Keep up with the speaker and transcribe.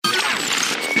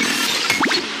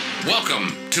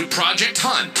Welcome to Project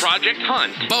Hunt.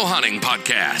 Bow hunting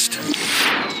podcast.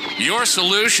 Your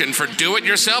solution for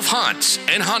do-it-yourself hunts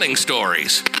and hunting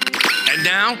stories. And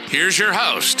now, here's your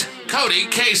host, Cody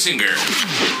Kasinger.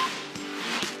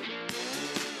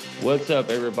 What's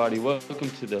up, everybody? Welcome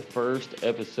to the first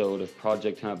episode of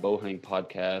Project Hunt Bow Hunting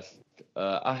podcast.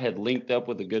 I had linked up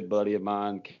with a good buddy of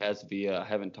mine, Cass Villa. I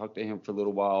haven't talked to him for a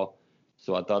little while,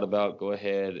 so I thought about go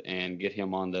ahead and get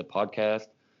him on the podcast.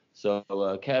 So,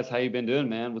 Cass, how you been doing,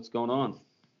 man? What's going on?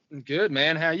 Good,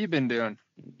 man. How you been doing?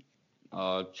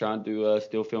 Trying to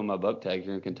still film my buck tag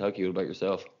here in Kentucky. What about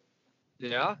yourself?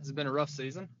 Yeah, it's been a rough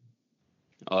season.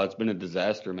 It's been a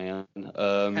disaster, man.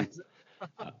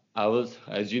 I was,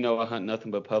 as you know, I hunt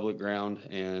nothing but public ground,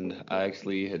 and I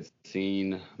actually had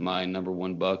seen my number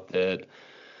one buck that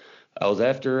I was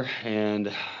after, and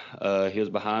he was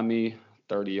behind me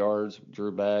 30 yards,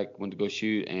 drew back, went to go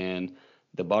shoot, and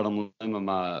the bottom limb of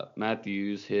my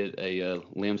Matthews hit a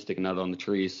limb sticking out on the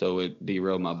tree, so it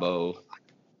derailed my bow.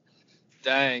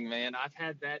 Dang, man. I've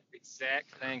had that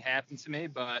exact thing happen to me,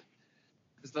 but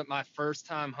it's my first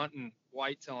time hunting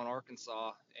whitetail in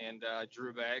Arkansas, and I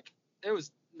drew back. It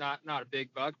was not a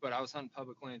big buck, but I was hunting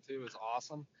public land too. It was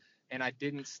awesome. And I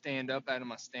didn't stand up out of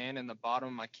my stand, and the bottom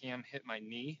of my cam hit my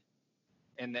knee,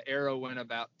 and the arrow went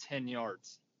about 10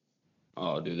 yards.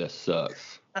 Oh, dude, that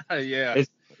sucks. Yeah.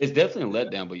 It's definitely a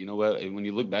letdown, but you know what? When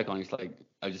you look back on it, it's like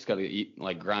I just got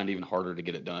to grind even harder to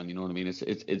get it done. You know what I mean?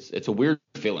 It's a weird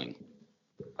feeling.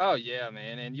 Oh yeah,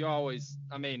 man. And you always,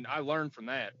 I learned from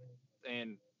that,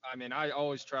 and I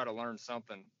always try to learn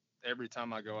something every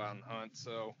time I go out and hunt.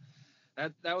 So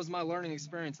that was my learning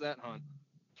experience, that hunt.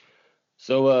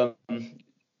 So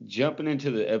jumping into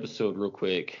the episode real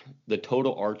quick, the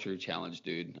Total Archery Challenge,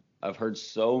 dude. I've heard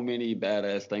so many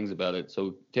badass things about it.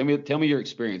 So tell me your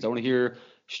experience. I want to hear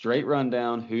straight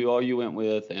rundown, who all you went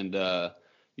with, and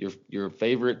your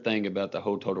favorite thing about the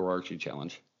whole Total Archery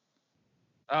Challenge.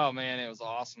 Oh man, it was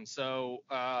awesome. So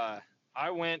my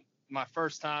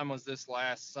first time was this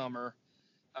last summer.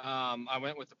 I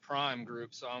went with the Prime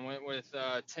group. So I went with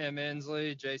Tim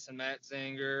Inslee, Jason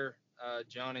Matzinger,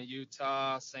 Johnny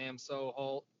Utah, Sam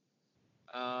Soholt,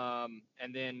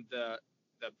 and then the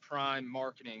Prime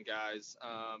marketing guys,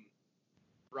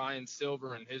 Ryan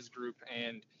Silver and his group.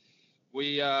 And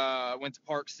we went to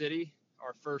Park City,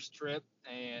 our first trip.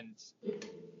 And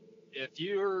if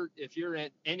you're in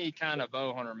any kind of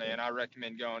bow hunter, man, I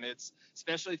recommend going. It's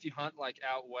especially if you hunt like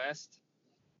out west,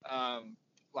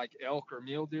 like elk or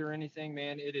mule deer or anything,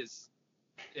 man. It's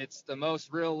the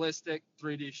most realistic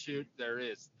 3D shoot there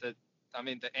is. The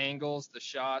angles, the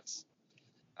shots.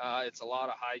 It's a lot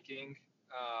of hiking,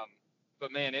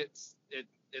 but man, it's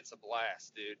a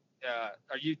blast, dude.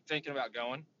 Are you thinking about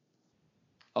going?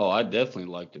 Oh, I'd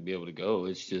definitely like to be able to go.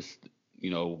 It's just,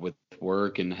 with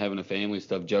work and having a family and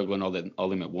stuff, juggling all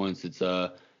them at once. It's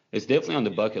definitely on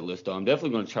the bucket list, though. I'm definitely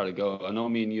going to try to go. I know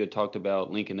me and you had talked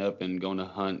about linking up and going to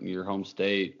hunt in your home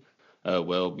state,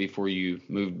 before you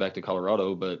moved back to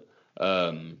Colorado, but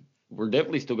we're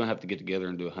definitely still going to have to get together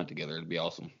and do a hunt together. It'd be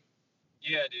awesome.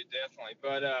 Yeah, dude, definitely.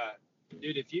 But,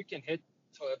 dude, if you can hit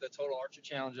the Total Archery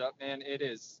Challenge up, man,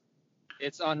 it's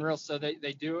unreal. So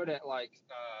they do it at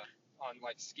on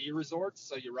ski resorts.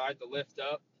 So you ride the lift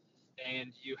up,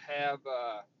 and you have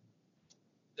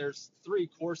there's 3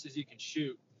 courses you can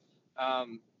shoot.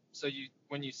 So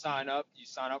when you sign up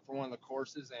for one of the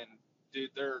courses, and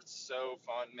dude, they're so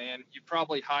fun, man. You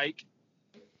probably hike.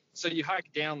 So you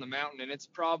hike down the mountain, and it's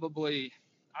probably,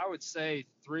 I would say,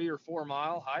 3 or 4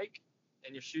 mile hike,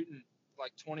 and you're shooting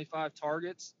like 25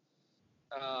 targets.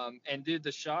 And dude,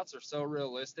 the shots are so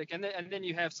realistic. And then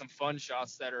you have some fun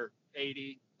shots that are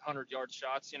 80, 100-yard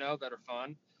shots, that are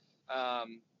fun.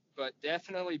 But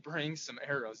definitely bring some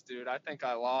arrows, dude. I think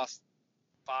I lost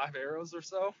 5 arrows or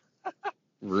so.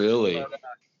 Really? But,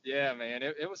 yeah, man,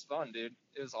 it was fun, dude.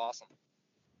 It was awesome.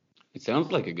 It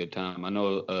sounds like a good time. I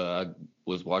know I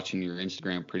was watching your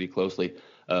Instagram pretty closely.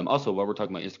 Also, while we're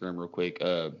talking about Instagram real quick,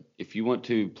 if you want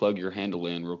to plug your handle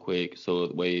in real quick, so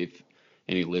that way if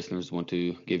any listeners want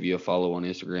to give you a follow on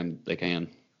Instagram, they can.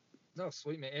 No,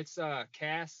 sweet, man. It's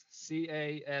Cass,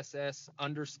 CASS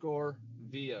 _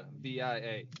 Via,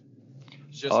 VIA.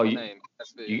 It's just my name.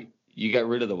 That's you got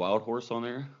rid of the wild horse on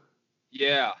there?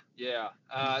 Yeah.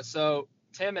 So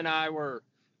Tim and I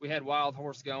we had Wild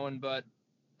Horse going, but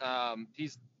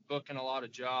he's booking a lot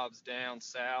of jobs down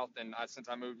south, and since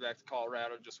I moved back to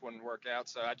Colorado, it just wouldn't work out.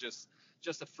 So I just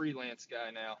a freelance guy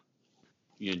now.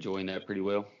 You enjoying that pretty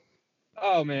well?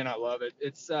 Oh man, I love it.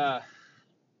 It's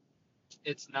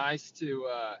nice to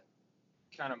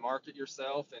kind of market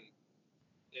yourself, and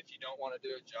if you don't want to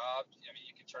do a job,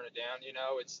 you can turn it down.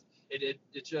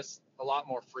 It's just a lot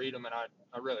more freedom, and I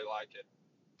really like it.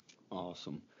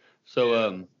 Awesome.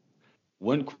 So,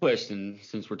 one question,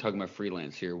 since we're talking about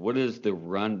freelance here, what is the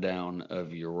rundown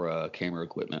of your camera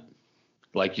equipment?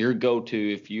 Like your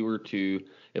go-to,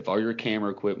 if all your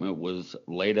camera equipment was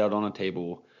laid out on a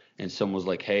table and someone was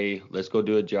like, hey, let's go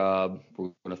do a job, we're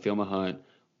going to film a hunt,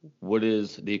 what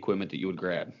is the equipment that you would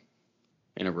grab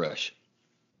in a rush?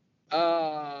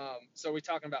 So we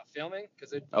talking about filming?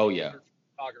 Oh, yeah.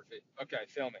 Photography. Okay,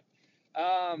 filming.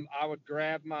 I would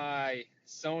grab my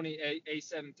Sony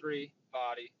A7 III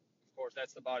body. Of course,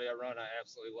 that's the body I run. I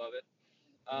absolutely love it.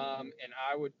 And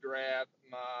I would grab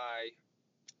my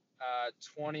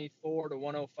 24 to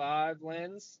 105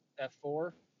 lens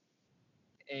f4,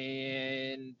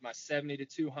 and my 70 to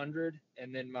 200,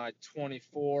 and then my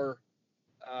 24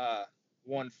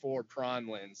 1.4 prime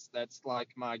lens. That's like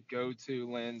my go-to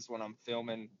lens when I'm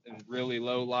filming in really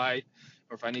low light,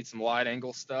 or if I need some wide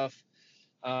angle stuff.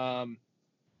 I'd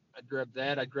grab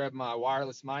that. I'd grab my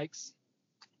wireless mics,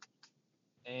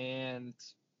 and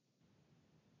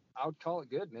I would call it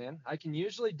good, man. I can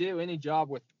usually do any job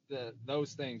with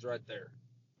those things right there.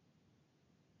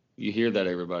 You hear that,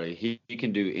 everybody? He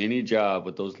can do any job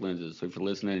with those lenses. So if you're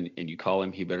listening and you call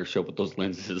him, he better show up with those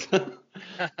lenses.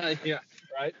 Yeah,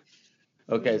 right.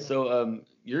 Okay, so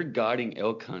you're guiding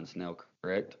elk hunts now,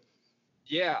 correct?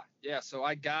 Yeah. So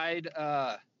I guide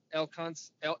elk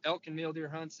hunts, elk and mule deer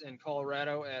hunts in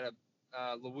Colorado at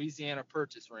a Louisiana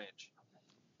Purchase Ranch.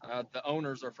 The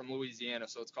owners are from Louisiana,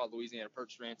 so it's called Louisiana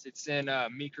Purchase Ranch. It's in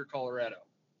Meeker, Colorado.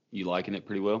 You liking it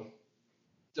pretty well?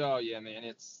 Oh yeah, man.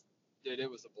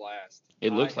 It was a blast.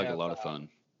 It looks like a lot of fun.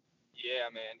 Yeah,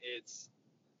 man.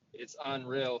 It's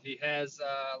unreal. He has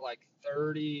like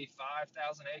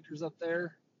 35,000 acres up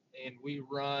there, and we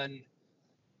run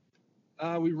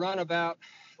about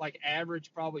like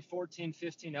average probably 14,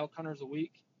 15 elk hunters a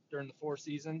week during the 4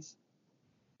 seasons.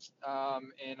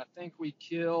 And I think we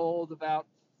killed about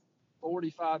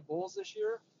 45 bulls this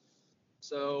year.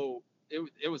 So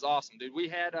it was awesome, dude. We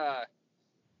had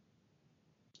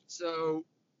so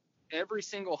every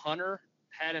single hunter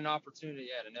had an opportunity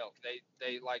at an elk.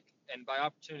 They like, and by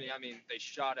opportunity I mean they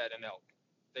shot at an elk.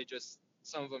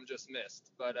 Some of them just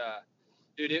missed. But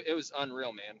dude, it was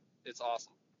unreal, man. It's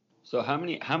awesome. So how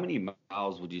many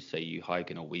miles would you say you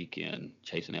hike in a weekend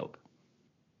chasing elk?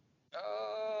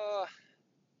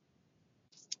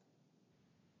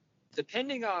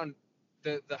 Depending on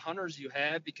the hunters you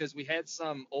had, because we had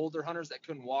some older hunters that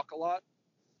couldn't walk a lot.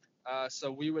 So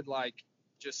we would like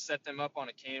just set them up on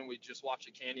a canyon. We'd just watch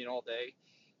a canyon all day.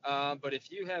 But if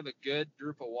you have a good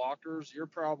group of walkers, you're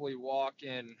probably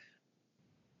walking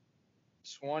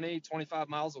 20, 25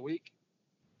 miles a week.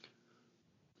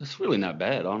 That's really not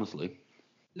bad, honestly.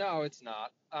 No, it's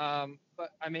not.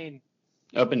 But I mean,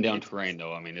 up and down terrain,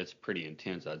 though, I mean, it's pretty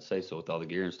intense, I'd say so, with all the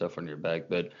gear and stuff on your back.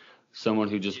 But someone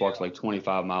who just walks like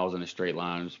 25 miles in a straight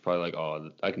line is probably like,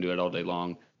 oh, I can do it all day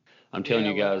long. I'm telling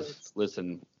you guys,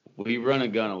 listen, we run a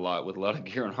gun a lot with a lot of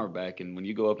gear on our back, and when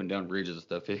you go up and down ridges and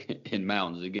stuff in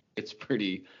mountains, it gets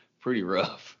pretty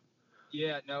rough.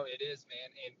 Yeah, no, it is,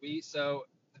 man. So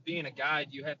being a guide,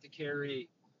 you have to carry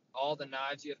all the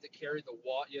knives. You have to carry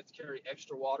you have to carry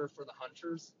extra water for the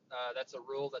hunters. That's a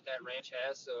rule that ranch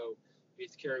has. So we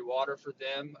have to carry water for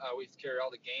them. We have to carry all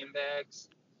the game bags.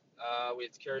 We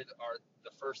have to carry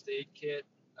the first aid kit.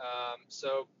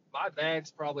 So my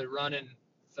bag's probably running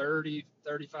 30,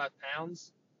 35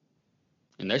 pounds.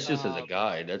 And that's just as a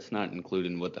guide. That's not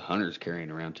including what the hunter's carrying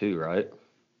around too, right?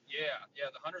 Yeah.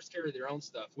 The hunters carry their own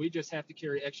stuff. We just have to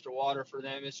carry extra water for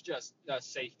them. It's just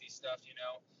safety stuff, you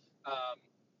know.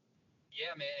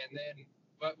 Yeah, man. And then,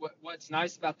 what's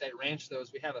nice about that ranch though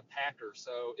is we have a packer.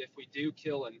 So if we do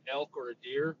kill an elk or a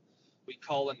deer, we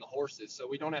call in the horses. So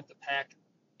we don't have to pack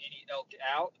any elk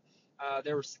out.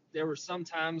 There were some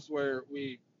times where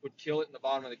we would kill it in the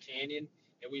bottom of the canyon,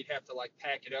 and we'd have to like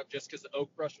pack it up just because the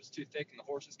oak brush was too thick and the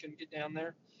horses couldn't get down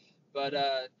there. But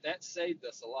that saved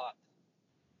us a lot.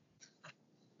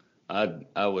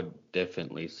 I would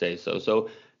definitely say so. So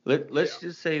let's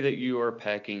just say that you are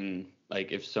packing,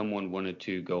 like if someone wanted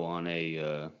to go on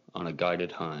a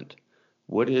guided hunt,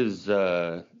 what is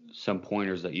some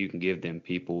pointers that you can give them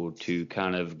people to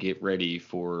kind of get ready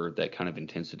for that kind of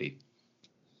intensity?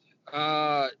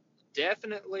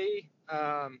 Definitely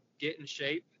get in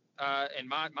shape. And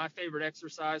my favorite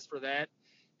exercise for that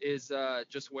is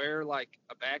just wear like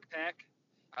a backpack,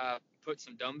 put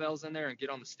some dumbbells in there and get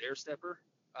on the stair stepper.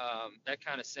 That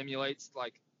kind of simulates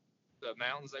like the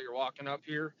mountains that you're walking up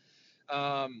here.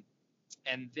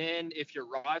 And then if you're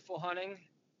rifle hunting,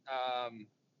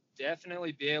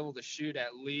 definitely be able to shoot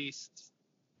at least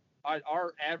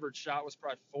our average shot was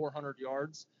probably 400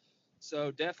 yards.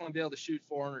 So definitely be able to shoot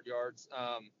 400 yards.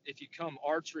 If you come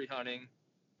archery hunting,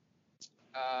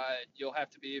 you'll have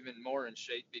to be even more in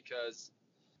shape because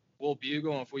we'll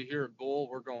bugle, and if we hear a bull,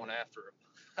 we're going after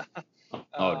him.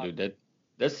 Oh, dude,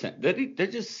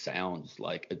 that just sounds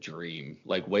like a dream.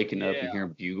 Like waking up and Yeah,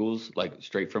 hearing bugles, like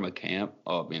straight from a camp.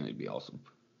 Oh man, it'd be awesome.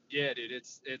 yeah, dude,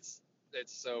 it's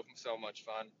so much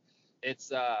fun.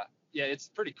 It's yeah, it's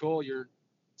pretty cool. You're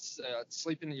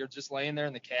sleeping, you're just laying there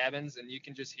in the cabins, and you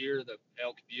can just hear the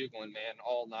elk bugling, man,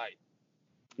 all night.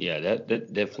 Yeah, that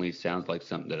definitely sounds like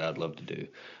something that I'd love to do.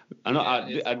 I know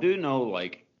Yeah, I do know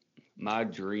like my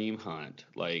dream hunt,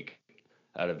 like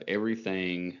out of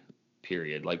everything,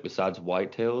 period. Like besides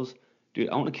whitetails, dude,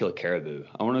 I want to kill a caribou.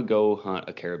 I want to go hunt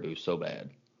a caribou so bad.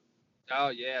 oh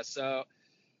yeah. So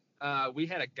we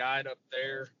had a guide up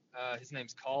there. His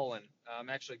name's Colin. I'm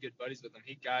actually good buddies with him.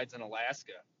 He guides in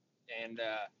Alaska, and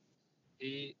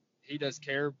he does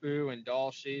caribou and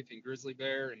Dall sheep and grizzly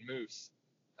bear and moose.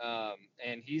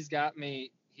 And he's got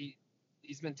me.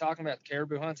 He's been talking about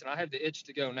caribou hunts, and I have the itch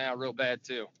to go now, real bad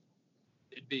too.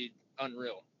 It'd be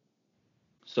unreal.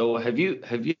 So have you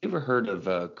ever heard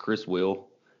of Chris Will?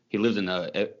 He lives in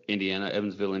Indiana,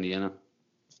 Evansville, Indiana.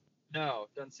 No,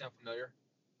 doesn't sound familiar.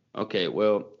 Okay,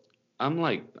 well,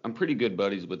 I'm pretty good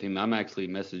buddies with him. I'm actually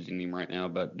messaging him right now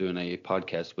about doing a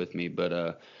podcast with me,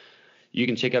 but you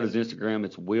can check out his Instagram.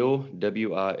 It's Will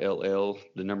Will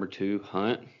the number 2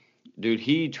 Hunt. Dude,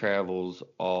 he travels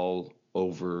all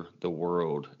over the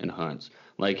world and hunts.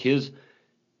 Like his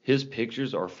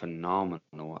pictures are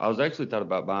phenomenal. I was actually thought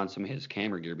about buying some of his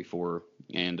camera gear before,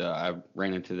 and I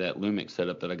ran into that Lumix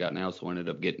setup that I got now, so I ended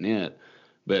up getting it.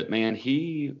 But man,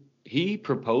 he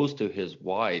proposed to his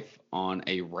wife on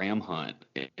a ram hunt,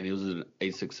 and it was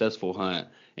a successful hunt,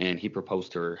 and he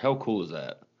proposed to her. How cool is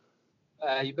that?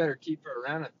 You better keep her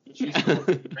around if she's going ram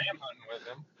hunting with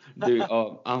him. Dude,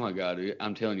 oh my God, dude,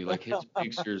 I'm telling you, like his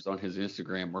pictures on his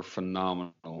Instagram are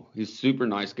phenomenal. He's super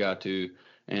nice guy too,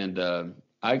 and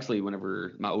I actually,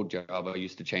 whenever my old job, I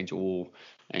used to change oil,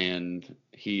 and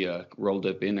he rolled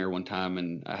up in there one time,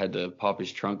 and I had to pop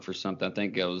his trunk for something. I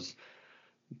think I was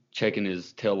checking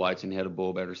his tail lights, and he had a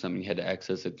bulb out or something. He had to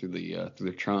access it through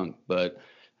the trunk, but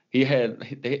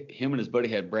him and his buddy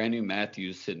had brand new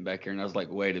Matthews sitting back here, and I was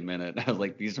like, wait a minute. I was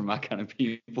like, these are my kind of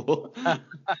people.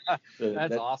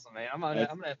 That's awesome, man. I'm gonna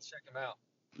have to check him out.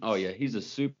 Oh yeah, he's a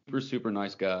super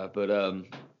nice guy. But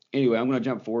anyway, I'm going to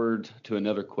jump forward to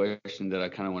another question that I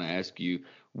kind of want to ask you.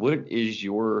 What is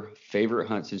your favorite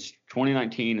hunt since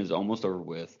 2019 is almost over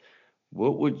with?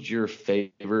 What would your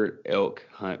favorite elk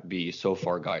hunt be so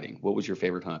far guiding? What was your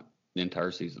favorite hunt the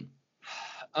entire season?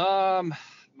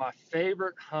 My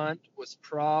favorite hunt was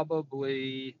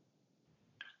probably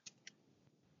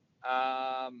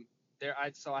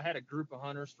So I had a group of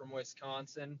hunters from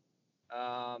Wisconsin.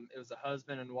 It was a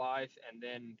husband and wife, and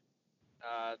then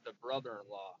the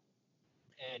brother-in-law,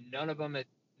 and none of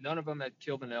them had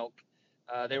killed an elk.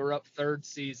 They were up third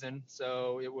season,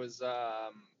 so it was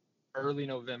early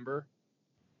November,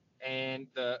 and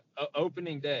the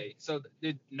opening day. So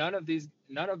none of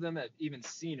them had even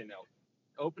seen an elk.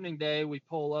 Opening day, we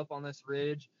pull up on this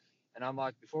ridge, and I'm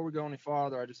like, before we go any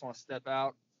farther, I just want to step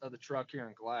out of the truck here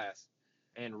in glass.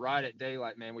 And right at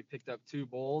daylight, man, we picked up 2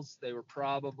 bulls. They were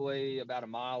probably about a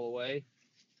mile away.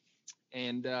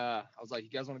 And I was like, you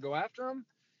guys want to go after them?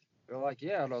 They're like,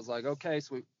 yeah. And I was like, okay.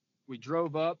 So we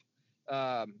drove up.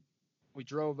 We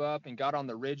drove up and got on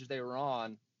the ridge they were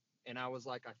on. And I was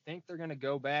like, I think they're going to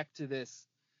go back to this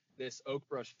oak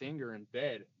brush finger in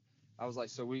bed. I was like,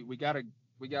 so we got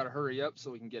to hurry up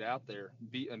so we can get out there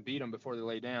and beat them before they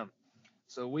lay down.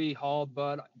 So we hauled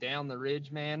butt down the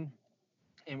ridge, man.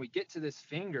 And we get to this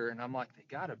finger, and I'm like, they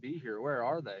gotta be here. Where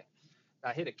are they?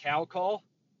 I hit a cow call,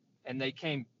 and they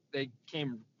came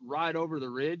right over the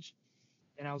ridge,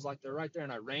 and I was like, they're right there.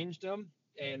 And I ranged them,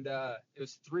 and it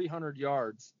was 300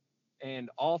 yards,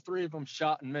 and all 3 of them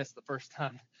shot and missed the first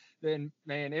time. Then,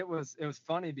 man, it was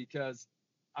funny because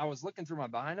I was looking through my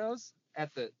binos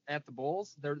at the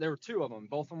bulls. There were 2 of them.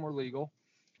 Both of them were legal,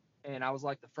 and I was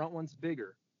like, the front one's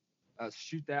bigger.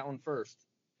 Shoot that one first.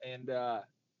 And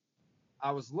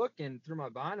I was looking through my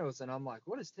binos, and I'm like,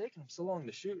 what is taking them so long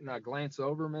to shoot? And I glance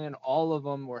over, man, all of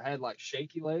them had like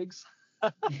shaky legs.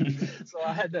 So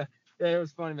I had to, yeah, it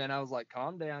was funny, man. I was like,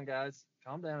 calm down, guys.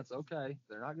 Calm down. It's okay.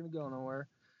 They're not going to go nowhere.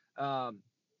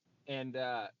 And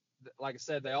like I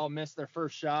said, they all missed their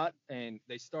first shot, and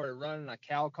they started running. I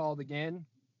cow called again.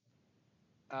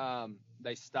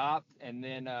 They stopped, and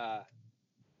then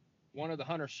one of the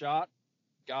hunters shot,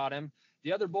 got him.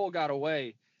 The other bull got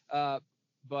away.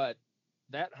 But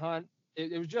that hunt,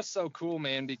 it was just so cool,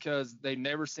 man, because they'd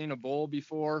never seen a bull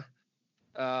before.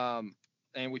 And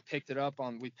we picked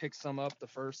some up the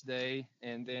first day,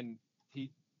 and then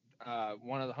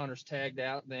one of the hunters tagged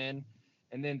out then,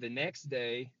 and then the next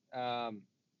day,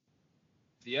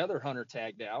 the other hunter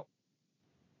tagged out,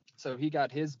 so he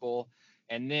got his bull,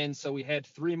 and then so we had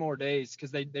 3 more days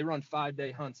because they run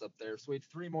 5-day hunts up there, so we had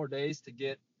 3 more days to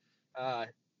get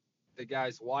the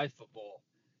guy's wife a bull,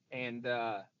 and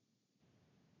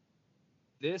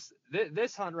this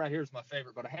hunt right here is my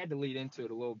favorite, but I had to lead into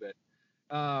it a little bit.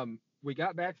 We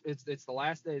got back. It's the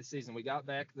last day of the season. We got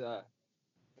back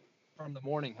from the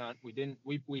morning hunt.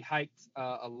 We hiked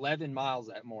 11 miles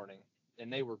that morning,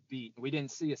 and they were beat. We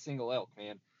didn't see a single elk,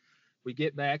 man. We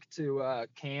get back to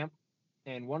camp,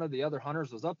 and one of the other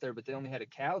hunters was up there, but they only had a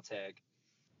cow tag,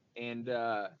 and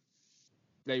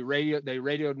they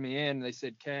radioed me in. And they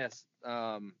said, Cass,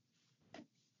 do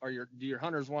your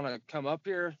hunters want to come up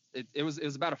here? It was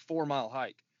about a 4-mile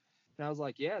hike, and I was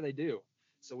like, yeah, they do.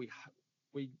 So we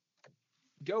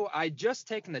go. I just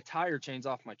taken the tire chains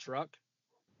off my truck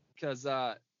because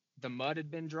the mud had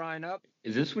been drying up.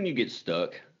 Is this when you get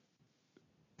stuck?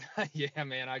 Yeah,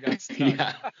 man, I got stuck.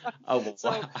 Yeah, I watched So,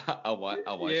 all that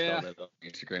on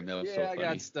Instagram. That was so yeah, funny. I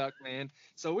got stuck, man.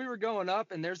 So we were going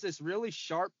up, and there's this really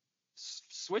sharp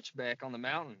switchback on the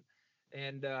mountain,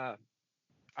 and I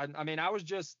mean, I was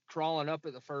just crawling up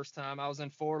it the first time. I was in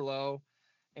 4 low,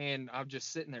 and I'm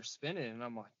just sitting there spinning, and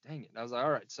I'm like, dang it. I was like,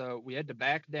 all right. So we had to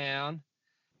back down,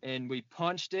 and we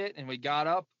punched it, and we got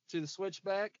up to the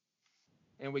switchback,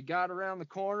 and we got around the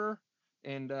corner,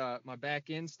 and my back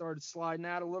end started sliding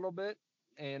out a little bit,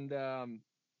 and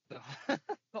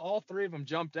all 3 of them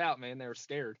jumped out, man. They were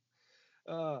scared.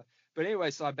 But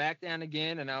anyway, so I backed down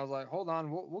again, and I was like, hold on,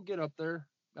 we'll get up there.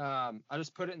 I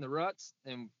just put it in the ruts,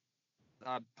 and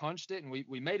I punched it, and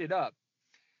we made it up.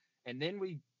 And then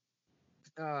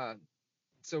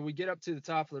so we get up to the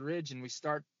top of the ridge, and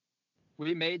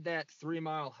we made that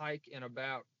 3-mile hike in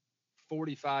about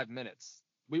 45 minutes.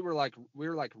 We were like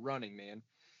running, man.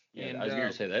 Yeah, and, I was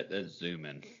gonna say that's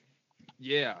zooming.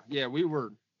 Yeah, we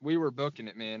were booking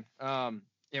it, man.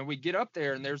 And we get up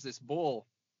there, and there's this bull.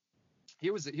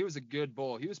 He was a good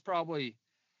bull. He was probably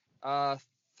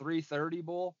 330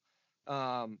 bull.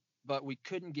 But we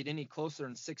couldn't get any closer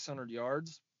than 600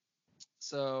 yards.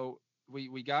 So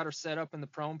we got her set up in the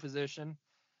prone position.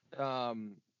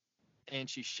 And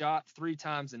she shot 3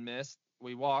 times and missed.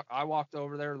 I walked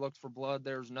over there, looked for blood.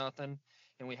 There was nothing.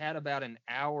 And we had about an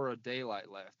hour of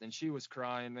daylight left. And she was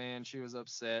crying, man. She was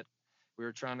upset. We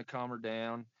were trying to calm her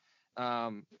down.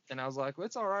 And I was like, well,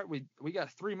 it's all right. We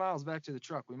got 3 miles back to the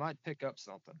truck. We might pick up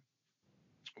something.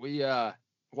 We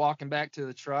walking back to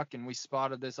the truck, and we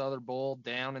spotted this other bull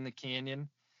down in the canyon,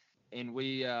 and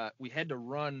we had to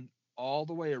run all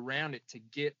the way around it to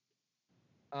get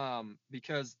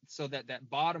because so that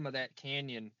bottom of that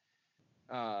canyon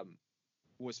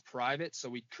was private, so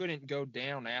we couldn't go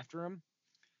down after him.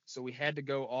 So we had to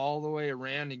go all the way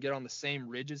around and get on the same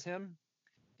ridge as him.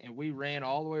 And we ran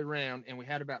all the way around, and we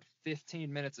had about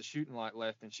 15 minutes of shooting light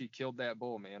left, and she killed that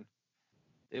bull, man.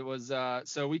 It was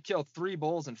so we killed 3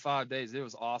 bulls in 5 days. It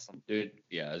was awesome. Dude,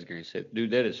 yeah, I was gonna say,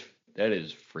 dude, that is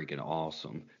freaking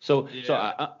awesome. So Yeah. so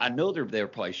I know they were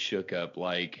probably shook up,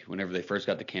 like whenever they first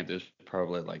got to camp. They was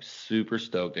probably like super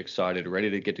stoked, excited, ready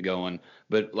to get to going.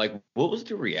 But like, what was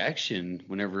the reaction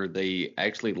whenever they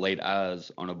actually laid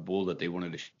eyes on a bull that they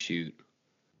wanted to shoot?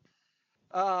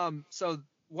 So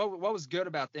what was good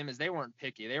about them is they weren't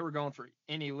picky. They were going for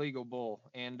any legal bull.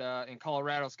 And in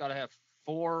Colorado, it's got to have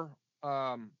 4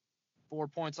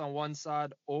 points on one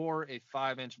side or a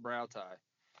 5-inch brow tie.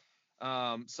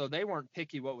 So they weren't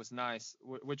picky, what was nice,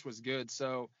 which was good.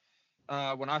 So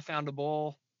when I found a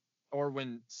bull, or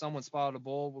when someone spotted a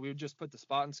bull, we would just put the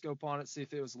spotting scope on it, see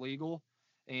if it was legal,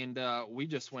 and we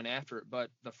just went after it. But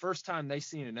the first time they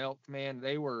seen an elk, man,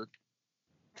 they were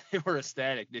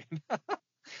ecstatic, dude.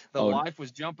 Life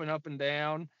was jumping up and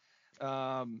down.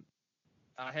 The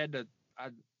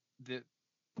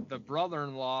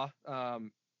brother-in-law,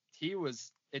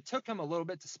 it took him a little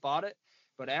bit to spot it,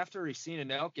 but after he seen an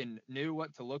elk and knew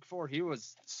what to look for, he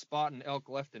was spotting elk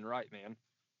left and right, man.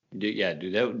 Dude, yeah,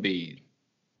 dude, that would be.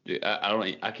 Dude,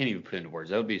 I can't even put it into words.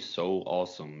 That would be so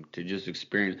awesome to just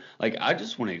experience. Like, I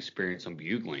just want to experience some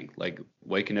bugling, like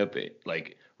waking up at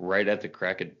like right at the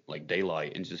crack of like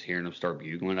daylight and just hearing them start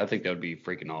bugling. I think that would be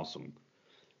freaking awesome.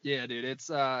 Yeah, dude, it's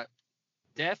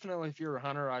definitely, if you're a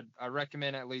hunter, I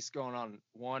recommend at least going on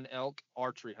one elk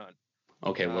archery hunt.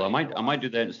 Okay, well, I might do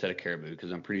that instead of caribou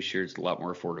because I'm pretty sure it's a lot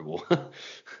more affordable.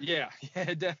 Yeah,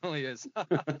 yeah, it definitely is.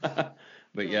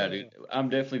 But yeah, dude, I'm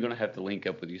definitely gonna have to link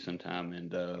up with you sometime,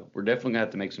 and we're definitely gonna have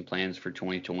to make some plans for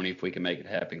 2020 if we can make it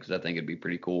happen, because I think it'd be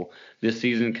pretty cool. This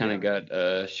season kind Yeah, of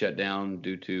got shut down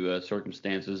due to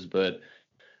circumstances, but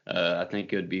I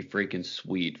think it would be freaking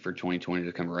sweet for 2020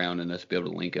 to come around and us be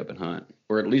able to link up and hunt,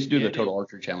 or at least do the yeah, Total dude.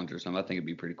 Archery Challenge or something. I think it'd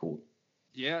be pretty cool.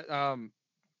 Yeah,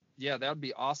 yeah, that would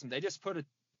be awesome. They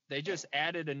just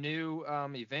added a new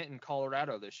event in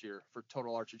Colorado this year for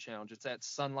Total Archery Challenge. It's at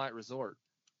Sunlight Resort.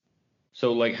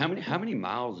 So, like, how many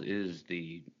miles is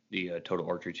the Total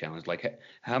Archery Challenge? Like,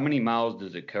 how many miles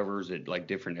does it cover? Is it like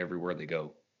different everywhere they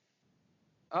go?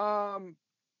 Um,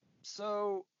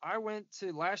 so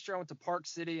last year I went to Park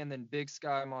City and then Big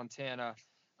Sky, Montana.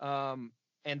 Um,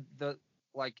 and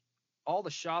like all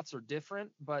the shots are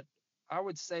different, but I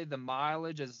would say the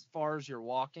mileage as far as you're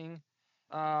walking,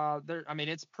 I mean,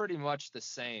 it's pretty much the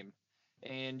same.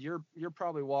 And you're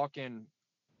probably walking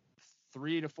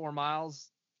 3 to 4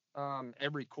 miles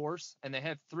every course, and they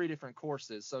have 3 different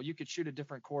courses, so you could shoot a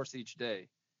different course each day.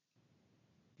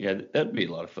 Yeah, that'd be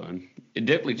a lot of fun. It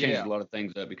definitely changes Yeah, a lot of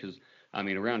things up because I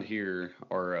mean around here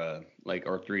our like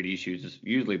our 3D shoots is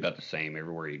usually about the same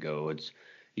everywhere you go. It's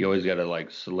you always got to like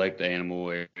select the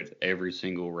animal at every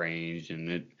single range, and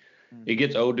it hmm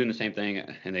gets old doing the same thing,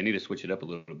 and they need to switch it up a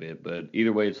little bit. But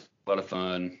either way, it's a lot of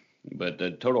fun. But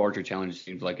the Total Archery Challenge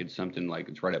seems like it's something like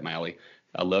it's right up my alley.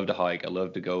 I love to hike. I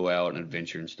love to go out and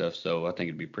adventure and stuff. So I think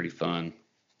it'd be pretty fun.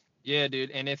 yeah,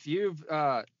 dude. And if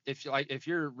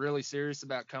you're really serious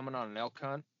about coming on an elk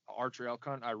hunt, archery elk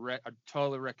hunt, I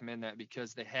totally recommend that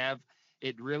because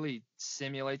it really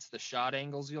simulates the shot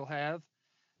angles you'll have,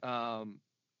 um,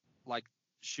 like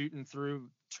shooting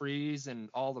through trees and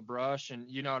all the brush, and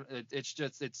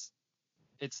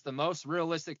it's the most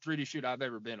realistic 3D shoot I've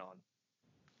ever been on.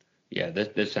 Yeah,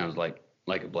 this sounds like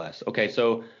a blast. Okay,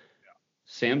 so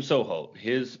Sam Soho,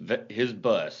 his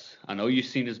bus. I know you've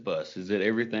seen his bus. Is it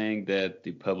everything that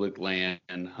the public land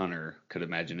hunter could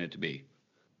imagine it to be?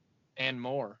 And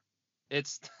more.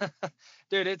 It's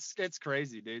dude, it's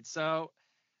crazy, dude. So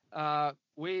uh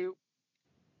we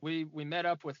we met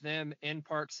up with them in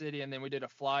Park City, and then we did a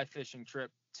fly fishing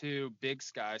trip to Big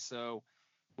Sky. So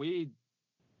we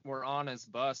were on his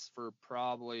bus for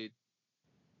probably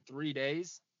 3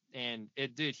 days, and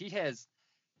it dude, he's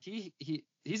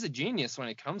a genius when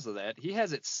it comes to that. He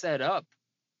has it set up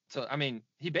to, I mean,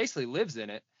 he basically lives in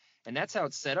it, and that's how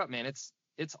it's set up, man.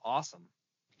 It's awesome.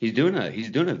 He's doing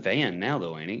a van now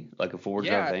though, ain't he? Like a four-wheel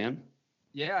drive Yeah, van?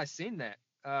 yeah, I seen that.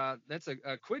 That's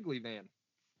a Quigley van.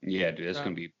 Yeah, dude, Uh,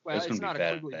 well, that's gonna it's be not a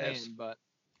Quigley badass. van, but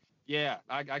yeah,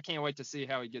 I can't wait to see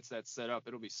how he gets that set up.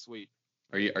 It'll be sweet.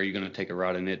 Are you gonna take a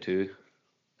ride in it too?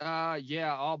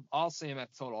 Yeah, I'll see him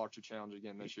at the Total Archer Challenge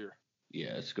again this year.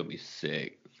 Yeah, it's gonna be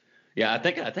sick. Yeah, I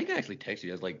think I actually texted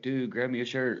you. I was like, dude, grab me a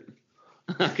shirt.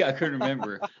 I couldn't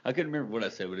remember. I couldn't remember what I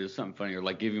said, but it was something funny, or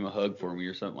like give him a hug for me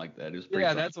or something like that. It was pretty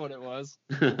Yeah, funny. that's what it was.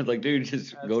 I was like, dude,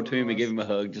 just That's go what to it him and give was. him a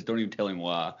hug. Just don't even tell him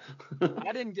why.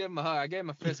 I didn't give him a hug. I gave him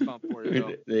a fist bump for you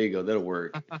though. There you go. That'll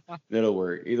work. That'll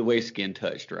work. Either way, skin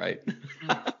touched, right?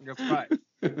 That's right.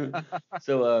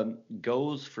 So,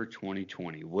 goals for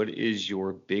 2020. What is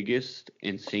your biggest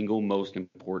and single most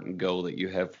important goal that you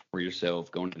have for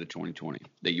yourself going into 2020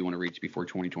 that you want to reach before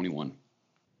 2021?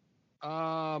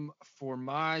 For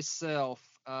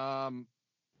myself,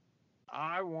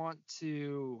 I want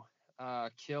to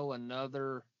kill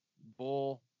another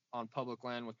bull on public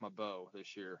land with my bow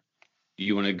this year. Do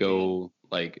you want to And go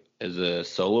like as a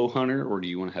solo hunter or do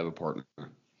you want to have a partner?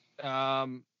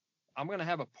 um, I'm gonna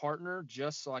have a partner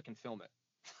just so I can film it.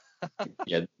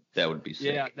 Yeah, that would be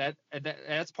Yeah, sick.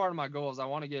 that's part of my goal is I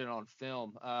want to get it on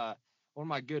film. One of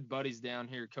my good buddies down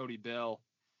here, Cody Bell,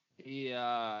 he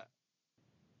uh,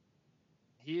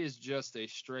 he is just a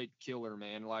straight killer,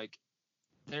 man. Like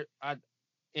there,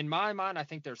 in my mind, I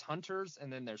think there's hunters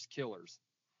and then there's killers.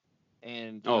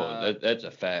 And Oh, that's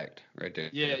a fact right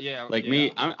there. yeah, yeah, Like yeah,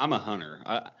 me, I'm a hunter.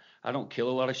 I don't kill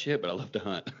a lot of shit, but I love to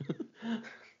hunt.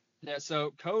 yeah.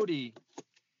 So Cody,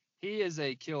 he is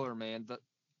a killer, man.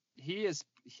 He is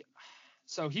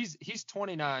so he's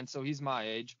 29, so he's my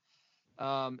age.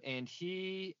 And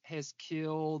he has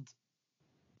killed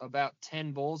about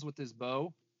 10 bulls with his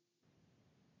bow.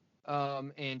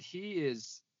 And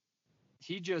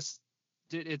he just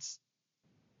did it's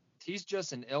he's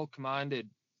just an elk-minded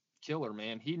killer,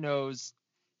 man. He knows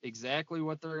exactly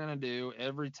what they're gonna do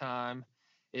every time.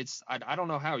 I don't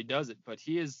know how he does it, but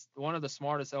he is one of the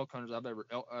smartest elk hunters I've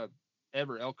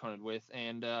ever elk hunted with,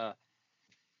 and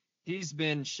He's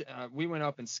been. We went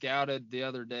up and scouted the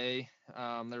other day.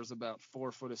 There's about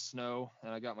 4 foot of snow,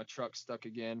 and I got my truck stuck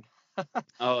again.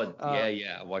 Oh, uh,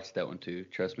 yeah. I watched that one too.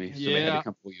 Trust me. Somebody had to yeah,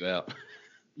 come pull you out.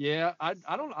 yeah. I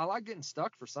don't. I like getting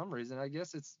stuck for some reason. I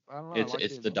guess I don't know. I like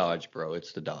It's the. the Dodge, bro.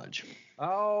 It's the Dodge.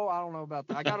 Oh, I don't know about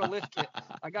that. I got a lift kit.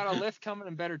 I got a lift coming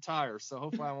and better tires, so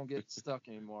hopefully I won't get stuck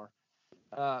anymore.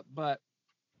 But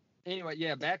anyway,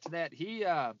 yeah. Back to that. He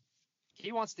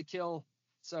wants to kill.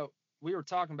 So we were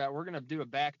talking about we're gonna do a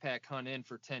backpack hunt in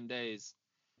for 10 days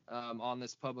on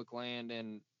this public land,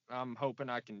 and I'm hoping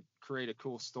I can create a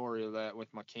cool story of that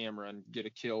with my camera and get a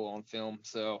kill on film.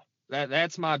 So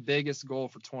that's my biggest goal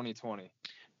for 2020.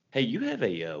 Hey, you have a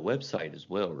website as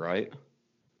well, right?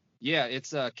 Yeah,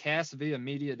 it's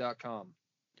castviamedia.com.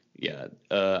 Yeah,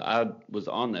 I was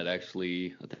on that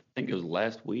actually. I think it was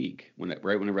last week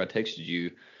right whenever I texted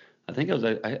you. I think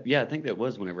I think that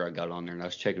was whenever I got on there and I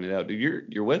was checking it out.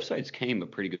 Dude, your websites came a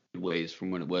pretty good ways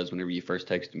from when it was whenever you first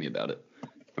texted me about it.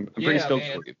 I'm pretty Yeah, stoked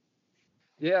man. for you.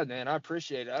 Yeah, man, I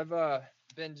appreciate it. I've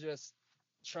been just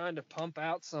trying to pump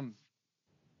out some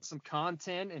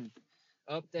content and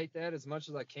update that as much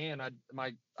as I can.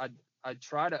 I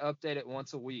try to update it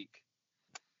once a week.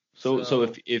 So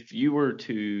So if you were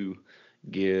to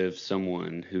give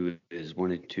someone who is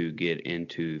wanting to get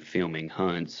into filming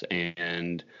hunts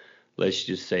and let's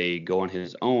just say go on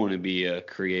his own and be a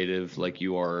creative like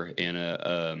you are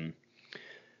and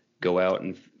go out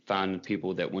and find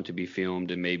people that want to be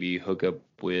filmed and maybe hook up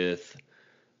with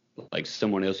like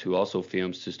someone else who also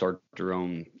films to start their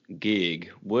own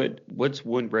gig, what's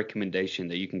one recommendation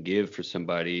that you can give for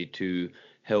somebody to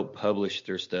help publish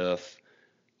their stuff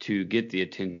to get the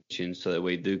attention so that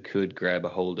way they could grab a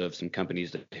hold of some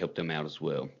companies that help them out as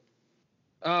well?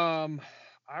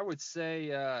 I would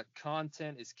say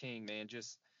content is king, man.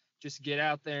 Just get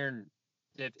out there, and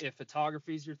if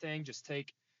photography is your thing, just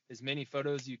take as many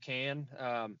photos as you can.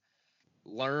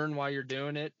 Learn while you're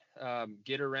doing it.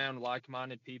 Get around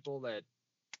like-minded people that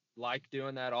like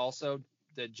doing that also.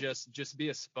 That just be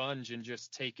a sponge and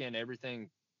just take in everything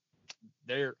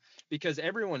there, because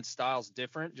everyone's style's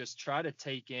different. Just try to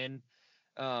take in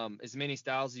as many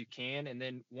styles as you can, and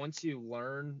then once you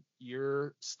learn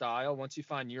your style, once you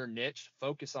find your niche,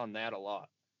 focus on that a lot.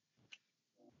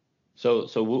 So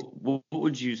what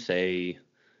would you say,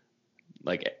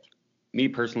 like me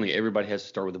personally, everybody has to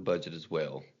start with a budget as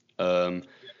well. Um,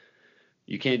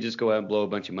 you can't just go out and blow a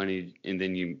bunch of money and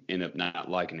then you end up not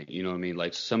liking it. You know what I mean?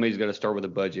 Like somebody's got to start with a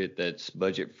budget that's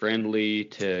budget friendly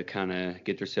to kind of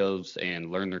get themselves and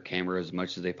learn their camera as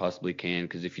much as they possibly can.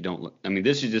 Because if you don't, I mean,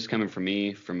 this is just coming from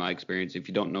me, from my experience. If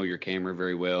you don't know your camera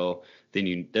very well,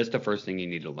 then that's the first thing you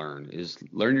need to learn is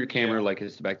learn your camera Yeah. like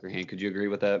it's the back of your hand. Could you agree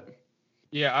with that?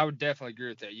 Yeah, I would definitely agree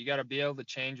with that. You got to be able to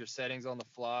change your settings on the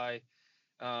fly,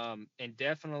 and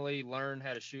definitely learn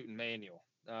how to shoot in manual.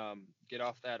 Get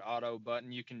off that auto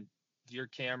button. Your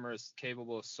camera is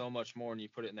capable of so much more when you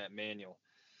put it in that manual.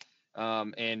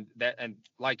 And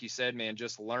like you said, man,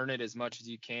 just learn it as much as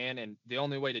you can. And the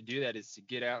only way to do that is to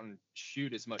get out and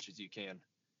shoot as much as you can.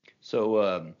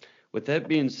 So, with that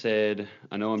being said,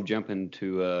 I know I'm jumping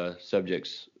to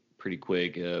subjects pretty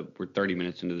quick. We're 30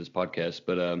 minutes into this podcast,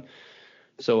 but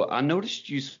so I noticed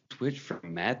you switched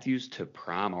from Matthews to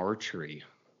Prime Archery.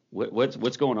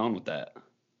 What's going on with that?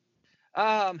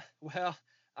 Well,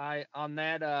 I on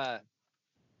that I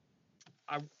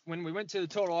when we went to the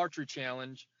Total Archery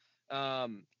Challenge,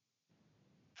 um,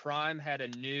 Prime had a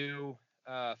new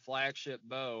flagship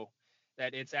bow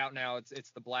that it's out now.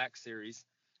 It's the Black Series,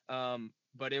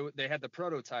 but they had the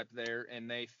prototype there, and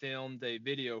they filmed a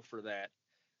video for that,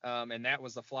 and that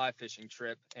was the fly fishing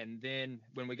trip. And then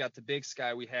when we got to Big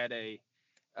Sky, we had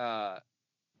uh,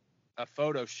 a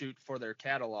photo shoot for their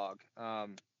catalog,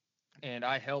 and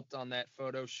I helped on that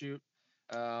photo shoot.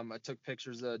 I took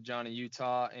pictures of Johnny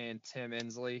Utah and Tim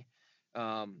Inslee,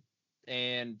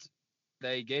 and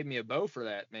they gave me a bow for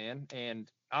that, man.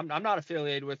 And I'm not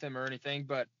affiliated with them or anything,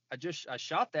 but I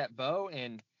shot that bow,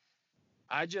 and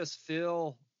I just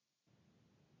feel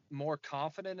more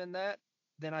confident in that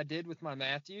than I did with my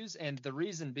Matthews. And the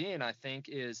reason being, I think,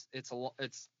 is it's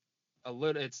a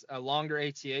longer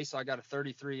ATA, so I got a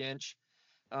 33-inch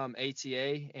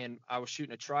ATA, and I was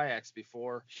shooting a triax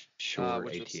before, Shorter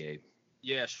which was, ATA.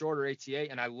 yeah, shorter ATA,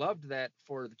 and I loved that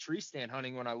for the tree stand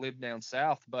hunting when I lived down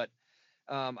south. But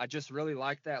I just really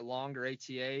like that longer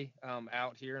ATA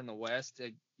out here in the West.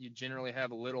 You generally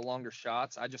have a little longer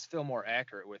shots. I just feel more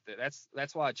accurate with it.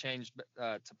 That's why I changed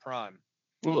to Prime.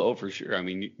 Well, oh, for sure. I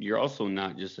mean, you're also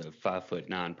not just a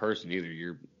 5'9" person either.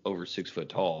 You're over 6 foot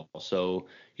tall. So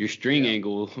your string Yeah.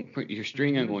 angle, your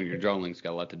string angle and your draw length's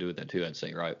got a lot to do with that too, I'd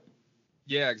say, right?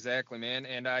 Yeah, exactly, man.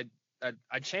 And I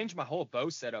changed my whole bow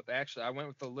setup. Actually, I went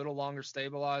with a little longer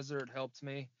stabilizer. It helped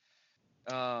me.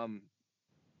 Um,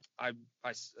 I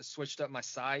switched up my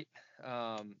sight.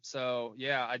 So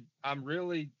yeah, I'm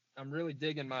really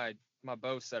digging my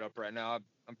bow setup right now.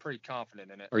 I'm pretty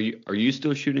confident in it. Are you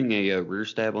still shooting a, rear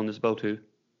stab on this bow too?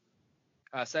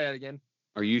 Say that again.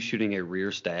 Are you shooting a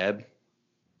rear stab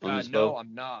on this No, bow?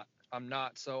 I'm not. I'm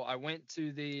not. So I went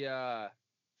to the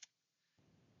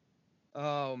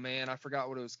oh man, I forgot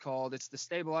what it was called. It's the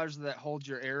stabilizer that holds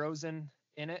your arrows in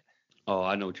it. Oh,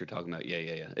 I know what you're talking about. Yeah,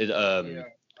 yeah, yeah. Yeah.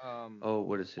 Um, Oh,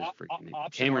 what is his freaking name?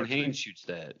 Option Cameron Haynes archery. shoots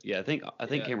that. Yeah, I think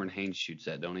Yeah. Cameron Haynes shoots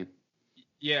that, don't he?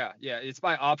 Yeah. It's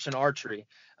by Option Archery.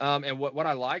 And what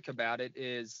I like about it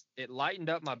is it lightened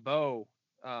up my bow.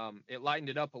 It lightened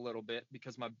it up a little bit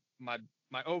because my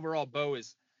my overall bow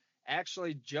is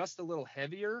actually just a little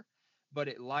heavier, but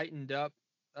it lightened up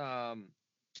um,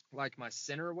 like my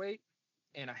center weight,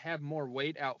 and I have more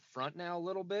weight out front now a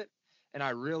little bit, and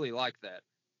I really like that.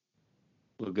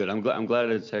 Well, good. I'm glad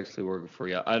it's actually working for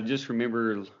you. I just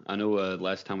remember. I know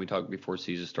last time we talked before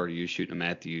season started, you were shooting a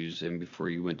Matthews, and before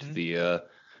you went to Mhm.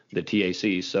 the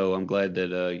TAC. So I'm glad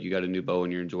that you got a new bow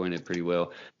and you're enjoying it pretty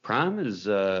well. Prime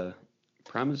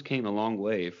has came a long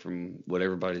way from what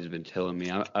everybody's been telling me.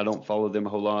 I don't follow them a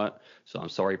whole lot, so I'm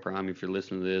sorry, Prime, if you're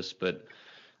listening to this, but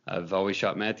I've always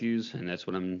shot Matthews, and that's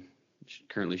what I'm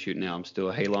currently shooting now. I'm still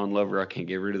a Halon lover. I can't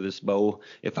get rid of this bow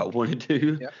if I wanted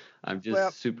to. Yeah. I'm Well,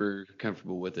 just super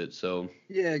comfortable with it. So,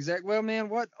 yeah, exactly. Well, man,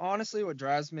 what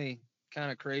drives me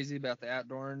kind of crazy about the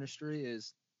outdoor industry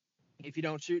is if you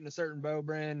don't shoot in a certain bow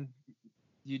brand,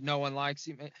 no one likes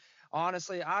you, man.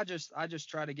 Honestly, I just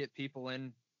try to get people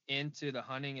into the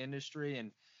hunting industry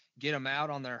and get them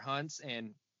out on their hunts.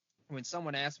 And when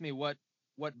someone asks me what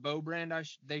bow brand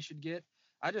they should get,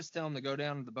 I just tell them to go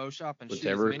down to the bow shop and shoot as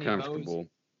whatever many bows. comfortable.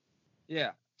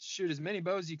 Yeah, shoot as many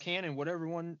bows you can, and whatever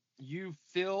one you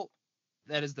feel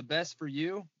that is the best for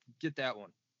you, get that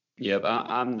one. Yep,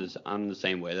 I'm the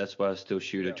same way. That's why I still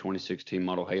shoot a Yeah. 2016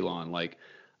 model Halon. Like,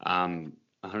 I'm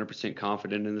 100%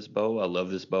 confident in this bow. I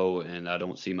love this bow, and I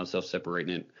don't see myself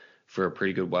separating it for a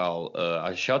pretty good while.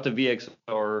 I shot the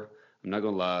VXR. I'm not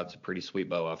gonna lie, it's a pretty sweet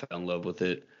bow. I fell in love with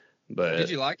it, Did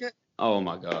you but like it? oh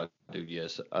my God, dude,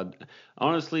 yes.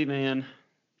 Honestly, man,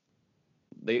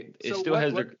 it So still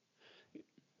has their.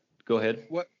 Go ahead.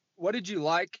 what what did you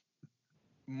like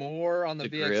more on the The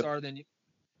grip. VXR than you?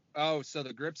 Oh, so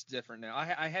the grip's different now.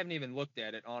 I haven't even looked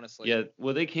at it honestly. Yeah,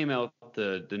 well, they came out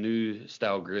the new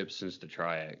style grips since the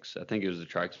Triax. I think it was the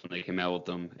Triax when they came out with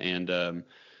them, and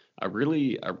I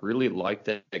really like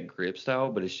that grip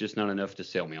style, but it's just not enough to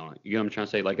sell me on it. You know what I'm trying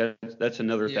to say? Like that's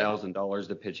another Yeah, $1,000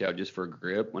 to pitch out just for a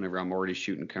grip whenever I'm already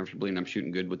shooting comfortably and I'm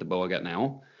shooting good with the bow I got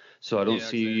now. So I don't yeah,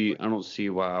 see exactly. I don't see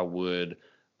why I would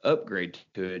upgrade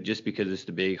to it just because it's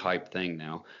the big hype thing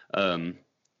now. I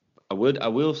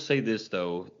will say this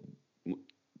though,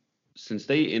 since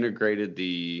they integrated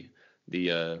the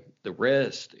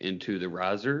rest into the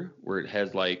riser where it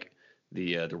has like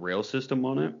the rail system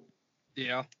on it.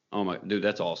 Yeah. Oh my dude,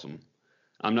 that's awesome.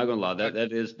 I'm not gonna lie, Uh,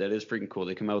 that is freaking cool.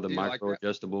 They come out with a do you like micro that?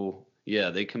 adjustable. Yeah,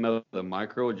 they come out with a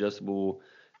micro adjustable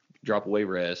drop away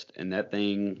rest, and that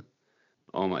thing,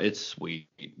 oh my, it's sweet.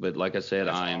 But like I said,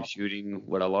 That's I am awesome. shooting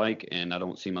what I like, and I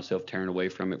don't see myself tearing away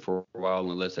from it for a while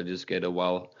unless I just get a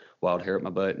wild hair up my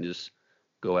butt and just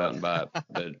go out and buy it.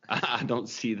 But I don't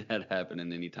see that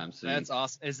happening anytime soon. That's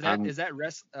awesome. I'm Is that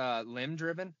rest limb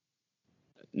driven?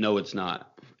 No, it's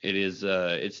not.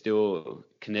 It still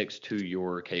connects to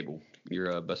your cable,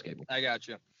 your bus cable. I got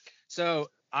you. So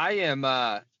I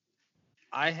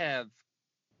have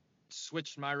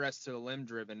switched my rest to the limb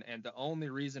driven, and the only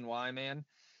reason why, man,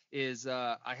 is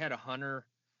I had a hunter.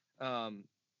 Um,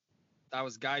 I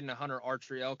was guiding a hunter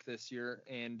archery elk this year,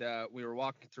 and we were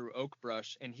walking through oak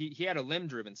brush, and he had a limb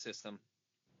driven system.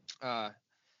 Uh,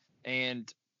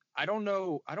 and I don't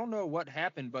know what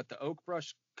happened, but the oak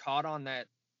brush caught on that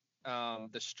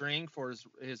the string for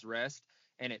his rest,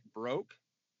 and it broke.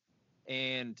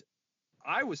 And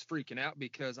I was freaking out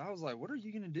because I was like, "What are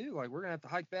you gonna do? Like, we're gonna have to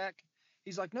hike back."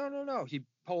 He's like, "No, no, no." He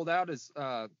pulled out his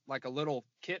like a little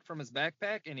kit from his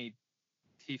backpack, and he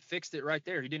fixed it right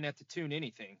there. He didn't have to tune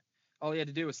anything. All he had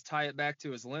to do was tie it back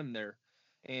to his limb there.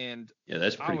 And Yeah,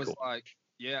 that's I pretty was cool. like,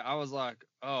 yeah, I was like,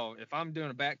 oh, if I'm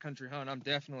doing a backcountry hunt, I'm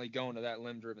definitely going to that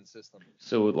limb driven system.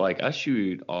 So like I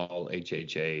shoot all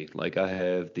HHA. Like I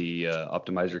have the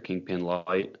Optimizer Kingpin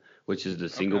Light, which is the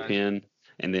single Okay. pin,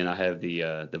 and then I have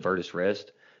the Vertus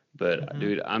Rest. But Hmm.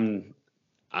 dude, I'm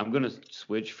gonna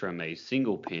switch from a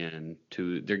single pin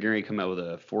to they're going to come out with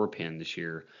a 4 pin this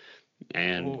year.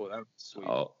 And Oh, that was sweet.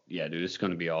 oh yeah, dude, it's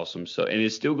going to be awesome. So, and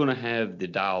it's still going to have the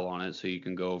dial on it, so you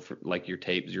can go for like your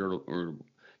tape 0 or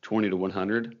 20 to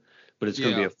 100. But it's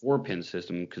going to be Yeah. a 4-pin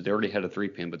system because they already had a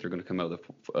 3-pin, but they're going to come out with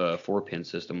a 4-pin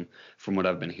system from what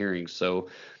I've been hearing. So,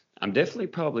 I'm definitely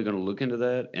probably going to look into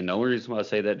that. And the only reason why I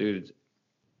say that, dude, is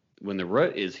when the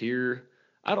rut is here,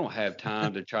 I don't have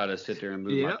time to try to sit there and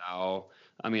move my Yep. dial.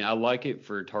 I mean, I like it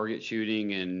for target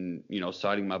shooting and,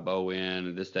 sighting my bow in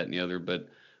and this, that, and the other. But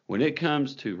when it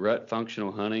comes to rut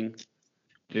functional hunting,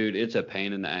 dude, it's a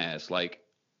pain in the ass. Like,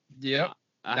 Yep.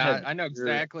 I Now, have I know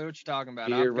exactly what you're talking about.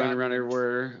 deer running around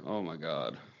everywhere. Oh my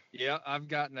God. Yeah,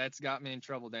 that's got me in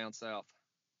trouble down south.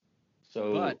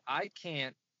 But So, I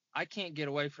can't get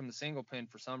away from the single pin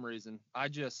for some reason. I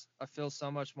feel so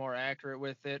much more accurate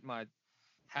with it. My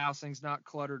housing's not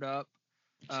cluttered up.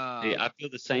 hey, Um, I feel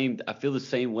the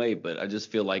same way, but I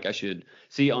just feel like I should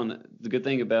see on the good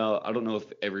thing about, I don't know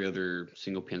if every other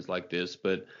single pin's like this,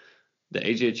 but the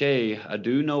HHA, I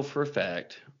do know for a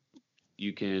fact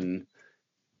you can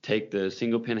take the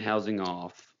single pin housing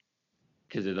off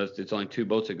because it's only 2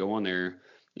 bolts that go on there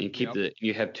and keep yep.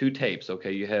 you have 2 tapes.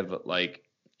 Okay. You have like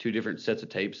 2 different sets of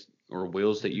tapes or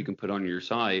wheels that you can put on your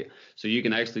sight. So you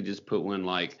can actually just put one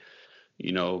like,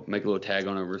 make a little tag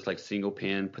on it where it's like single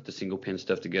pin, put the single pin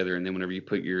stuff together. And then whenever you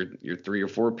put your 3 or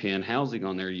 4 pin housing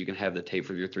on there, you can have the tape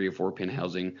for your 3 or 4 pin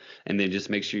housing. And then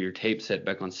just make sure your tape set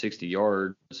back on 60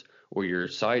 yards or your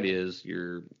sight is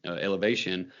your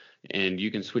elevation, and you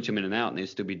can switch them in and out and they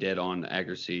still be dead on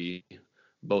accuracy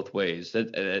both ways.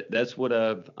 That's what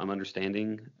I'm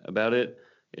understanding about it.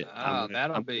 That'll I'm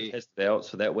gonna be test it out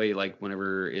so that way, like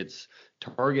whenever it's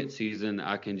target season,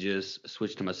 I can just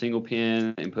switch to my single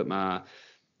pin and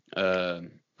uh,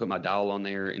 put my dial on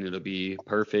there, and it'll be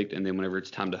perfect. And then whenever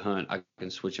it's time to hunt, I can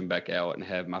switch them back out and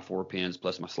have my 4 pins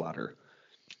plus my slider.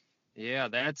 yeah,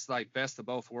 that's like best of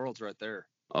both worlds right there.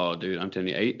 Oh, dude, I'm telling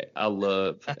you, I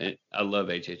love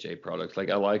HHA products. Like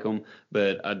I like them,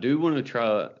 but I do want to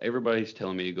try. Everybody's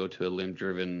telling me to go to a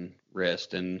limb-driven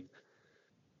rest, and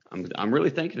I'm really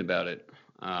thinking about it.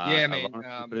 Yeah, I've man.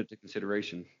 honestly put it to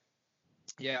consideration.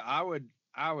 Yeah, I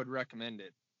would recommend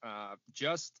it.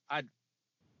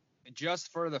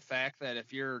 Just for the fact that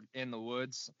if you're in the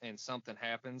woods and something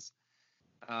happens,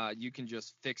 you can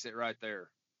just fix it right there.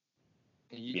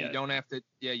 And you Yeah. don't have to,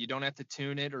 you don't have to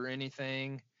tune it or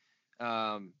anything.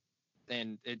 Um,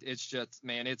 and it's just,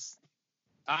 man,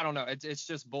 I don't know, it's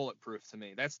just bulletproof to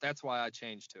me. That's why I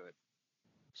changed to it.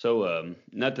 So,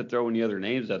 not to throw any other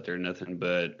names out there, nothing,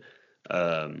 but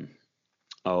um,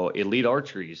 oh, Elite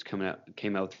Archery's came out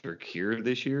with their Cure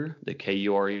this year, the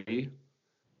KURE.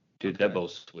 Dude, that Okay.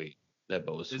 bow's sweet. That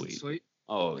bow is Is it sweet. sweet?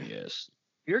 Oh yes.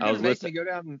 You're I gonna was make me listening. go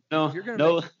down. No, You're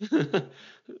gonna make. no.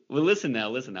 Well, listen now.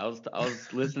 Listen. I was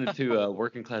listening to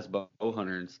Working Class Bow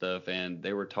Hunter and stuff, and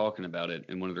they were talking about it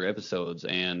in one of their episodes.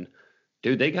 And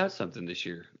dude, they got something this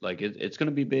year. Like it's going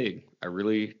to be big. I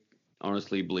really,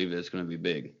 honestly believe that it's going to be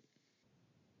big.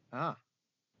 Ah,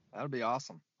 that'll be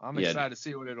awesome. I'm Yeah, excited to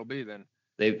see what it'll be then.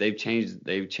 they've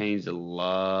changed a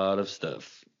lot of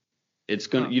stuff. It's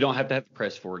gonna Huh? You don't have to have the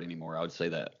press for it anymore. I would say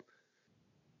that.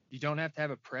 You don't have to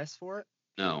have a press for it.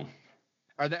 No.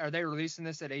 Are they releasing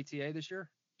this at ATA this year?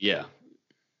 Yeah.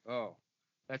 Oh,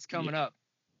 that's Yeah. coming up.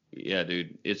 Yeah,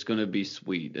 dude, it's gonna be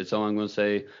sweet. That's all I'm gonna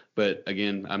say. But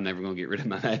again, I'm never gonna get rid of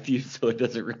my Matthews, so it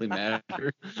doesn't really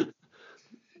matter.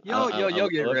 You'll I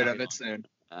get love rid my of it Avon. soon.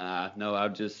 No, I'll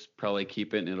just probably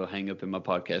keep it and it'll hang up in my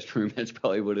podcast room. That's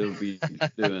probably what it'll be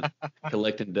doing,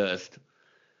 collecting dust.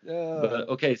 Yeah. But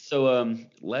okay, so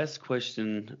last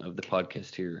question of the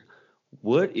podcast here.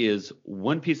 What is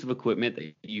one piece of equipment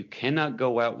that you cannot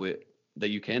go out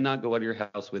of your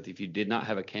house with if you did not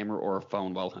have a camera or a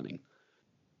phone while hunting?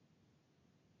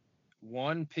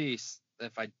 One piece.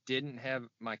 If I didn't have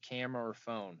my camera or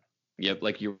phone, Yep,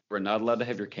 like you are not allowed to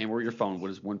have your camera or your phone.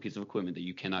 What is one piece of equipment that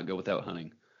you cannot go without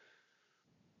hunting?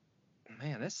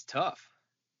 man, this is tough.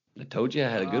 I told you I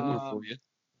had a good one for Um, you.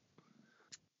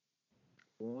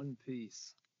 one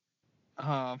piece.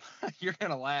 You're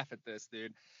gonna laugh at this,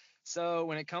 dude. So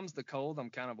when it comes to cold, I'm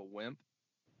kind of a wimp.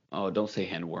 Oh, don't say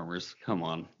hand warmers. Come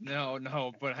on.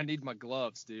 No, but I need my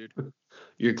gloves, dude.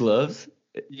 Your gloves?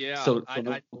 Yeah, So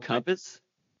no compass?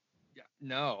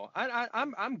 no,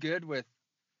 I'm good with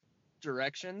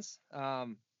directions. I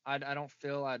don't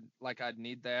feel I'd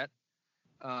need that.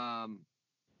 Um,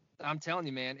 I'm telling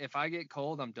you, man, if I get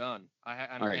cold, I'm done. All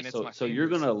right, And it's my so you're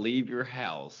fingers. gonna leave your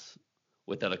house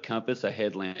without a compass, a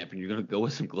headlamp, and you're gonna go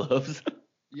with some gloves?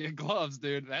 Yeah, gloves,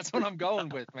 dude. That's what I'm going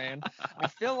with, man. I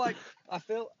feel like I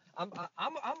feel I'm a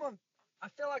I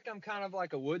feel like I'm kind of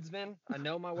like a woodsman. I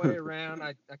know my way around.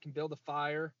 I can build a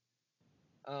fire.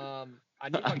 I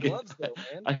need my gloves though,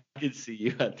 man. I could see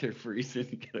you out there freezing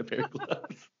to get a pair of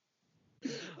gloves.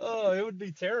 Oh, it would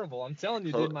be terrible. I'm telling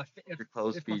you, dude. Your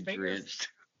clothes if be my fingers, drenched.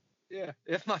 yeah,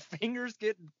 if my fingers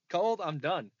get cold, I'm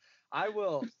done. I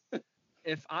will.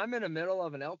 If I'm in the middle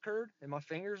of an elk herd and my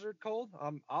fingers are cold,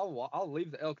 I'll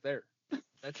leave the elk there.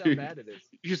 That's how Dude, bad it is.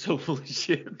 You're so full of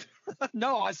shit.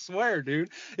 No, I swear, dude.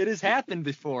 It has happened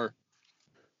before.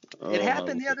 It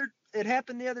happened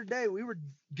the other day. We were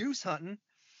goose hunting,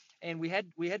 and we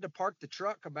had to park the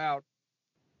truck about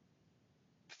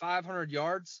 500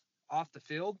 yards off the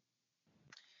field,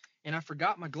 and I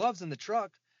forgot my gloves in the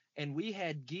truck, and we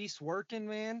had geese working,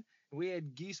 man. We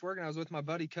had geese working. I was with my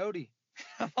buddy Cody.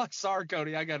 I'm like, sorry,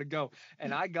 Cody, I gotta go.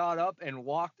 And I got up and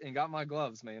walked and got my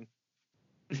gloves, man.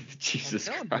 Jesus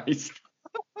Christ.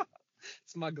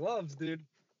 It's my gloves, dude.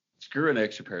 Screw an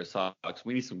extra pair of socks.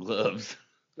 We need some gloves.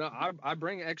 No, I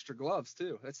bring extra gloves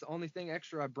too. That's the only thing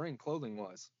extra I bring clothing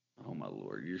wise. Oh my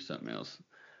Lord, you're something else.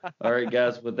 All right,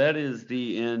 guys. Well, that is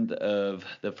the end of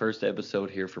the first episode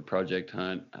here for Project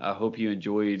Hunt. I hope you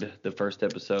enjoyed the first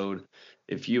episode.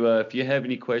 If you have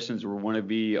any questions or want to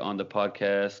be on the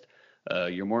podcast,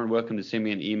 you're more than welcome to send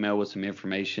me an email with some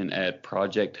information at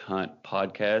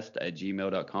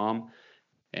projecthuntpodcast@gmail.com.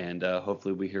 And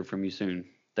hopefully we hear from you soon.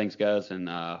 Thanks, guys, and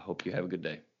I hope you have a good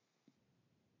day.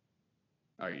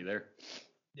 Are you there?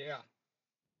 Yeah.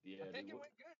 Yeah. I think it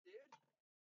went good, dude.